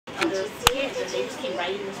they just came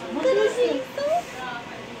right in this room. Little Hazel.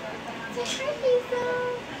 Say hi,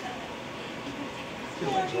 Hazel.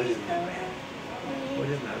 What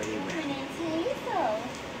is that? Her name's Hazel.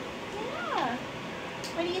 Yeah.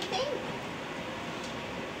 What do you think?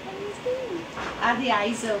 What do you think? Are the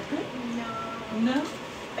eyes open? No. No.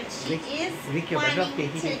 But she is Ricky, wanting what's up, to.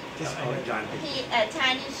 baby? Just call it John.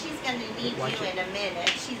 Tanya, she's going to leave you in a minute.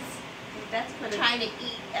 She's trying to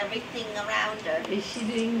eat everything around her. Is she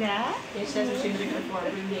doing that? Yeah, she does what she was doing before,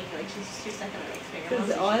 reading, like she's stuck on her finger.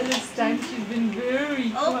 Because all this time she's been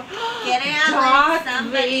very Oh, get out. Darth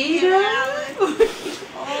Somebody Vader. get out.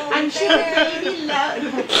 Oh, And she really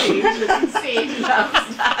loves Sage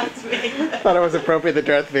loves Darth Vader. I thought it was appropriate that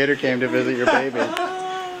Darth Vader came to visit your baby.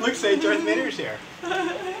 Look, say Darth Vader's here.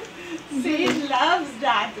 Sage loves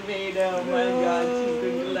Darth Vader. Oh my God, she's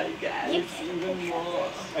going to like Alex even more.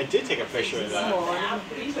 I did take a picture of that. Let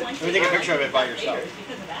me take a picture of it by yourself.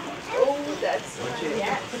 Oh, that's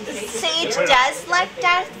right. Sage does like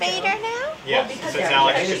Darth Vader now? Yes, so it's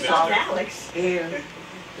Alex. It's Alex. The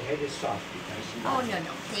head is soft. Oh, no.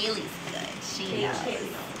 Haley's good. She knows.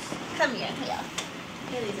 Come here, Hale.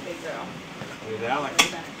 Haley's a big girl. There's Alex.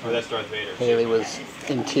 Oh, that's Darth Vader. Haley was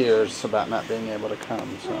in tears about not being able to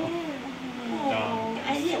come, so. You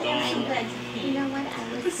know what? I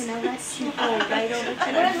was going to let you go right over to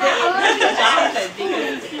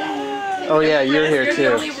Oh yeah, you're here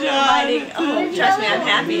too. Trust me, I'm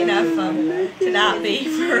happy enough to not be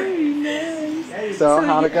for. So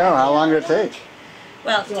how'd it go? How long did it take?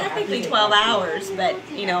 Well, technically 12 hours, but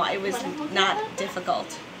you know, it was not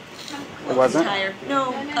difficult. It wasn't? Tired.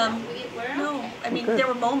 No, no. I mean, there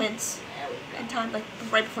were moments in time, like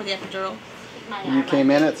right before the epidural. You came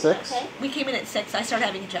in at 6? We came in at 6. I started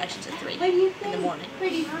having contractions at 3 in the morning.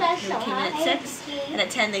 Pretty special. We came in at 6, and at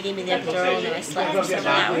 10 they gave me the epidural, and then I slept for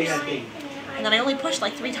several hours. And then I only pushed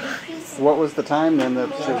like 3 times. What was the time then that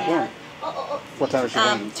she was born? What time was she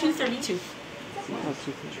born? 2:32.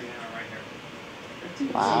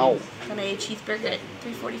 Wow. And I ate cheeseburger at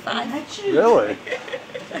 3:45. Really?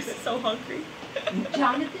 I was so hungry.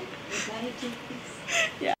 Jonathan,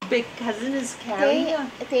 Yeah. big cousin is carrying her.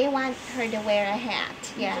 They want her to wear a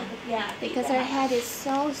hat. Yeah. Yeah. Because her head is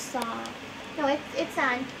so soft. No, it's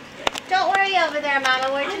on. Don't worry over there, Mama.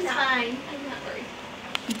 We're just fine. I'm not worried.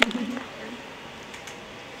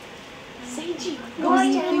 Seiji, Go go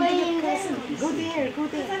there, stand with your go cousin. there. Go there, go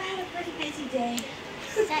Because there. I've had a pretty busy day.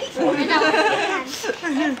 If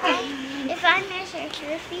I measure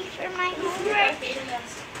her feet for my homework,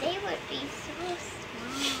 they would be so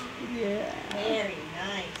small. Yeah. Very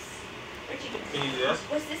nice. Where'd you get Can you do this?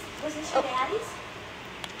 Was this your daddy's?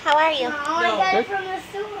 How are you? No. I got it from the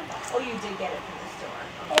store. Oh, you did get it from the store.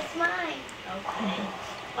 It's mine. Okay.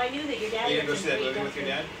 Well, I knew that your dad. Are you gonna go was see that in movie Green with your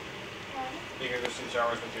dad? Are you gonna go see Star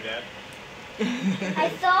Wars with your dad? I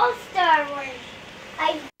saw Star Wars.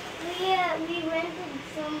 We rented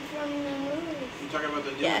some from the movies. You talking about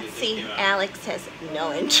the new Yeah, one that just see, came out? Alex has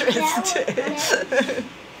no interest.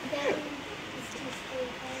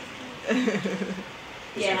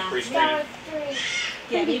 Yeah. Free Star screening. Wars 3.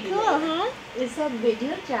 Yeah, Pretty maybe cool, later. huh? Is that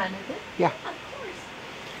video, Jonathan? Yeah. Of course.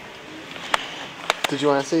 Did you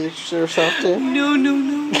want to see yourself too? No, no,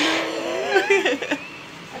 no. Okay,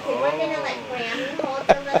 we're gonna let Grammy hold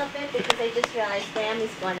a little bit because I just realized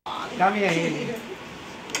Grammy's going long. Come here, Haley.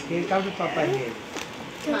 Here, come to Papa and Haley.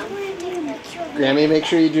 Grammy, make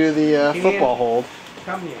sure you do the football hold.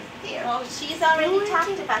 Come here. Well, she's already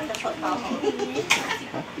talked about the football hold.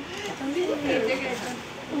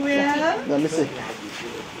 Well, Let me see.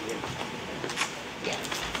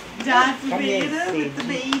 Darth Come here, Vader with the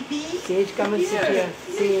Seiji. baby. Sage, come and sit here.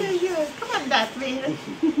 Sage. Yeah. Come on, Darth Vader.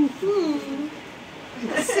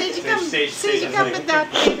 Sage, come. Sage Sage, come with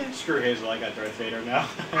Darth Vader. Screw Hazel, I got Darth Vader now.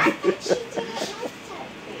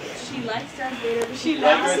 She likes Darth Vader. But She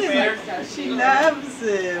like loves Darth him. Vader? She loves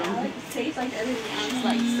him. Alex says like everything else, She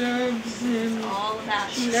like loves him. all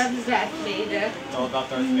about. She loves Darth Vader. It's all about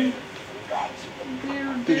Darth Vader.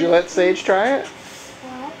 Did you let Sage try it?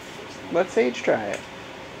 What? Let Sage try it.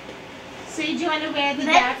 Sage, you want to wear the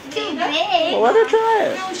Darth That's too Vader? big. Well, let her try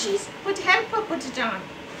it. No, she's. But help her put it on.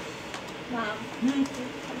 Mom. You want to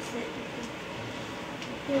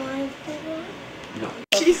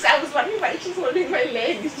I was wondering why she's holding my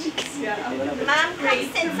legs. Yeah, a little bit. Mom, come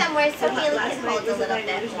sit somewhere so Haley can hold a little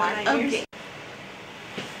bit more. Okay.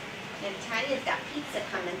 And Tanya's got pizza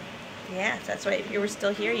coming. Yeah, that's right. If you were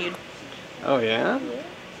still here, you'd. Oh yeah?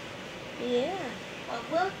 Yeah.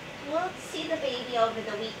 Well, we'll see the baby over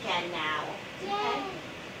the weekend now. Yeah.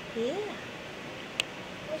 Yeah.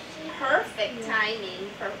 Perfect timing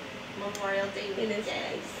for Memorial Day It is weekend.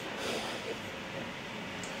 nice.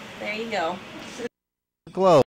 There you go. Glow.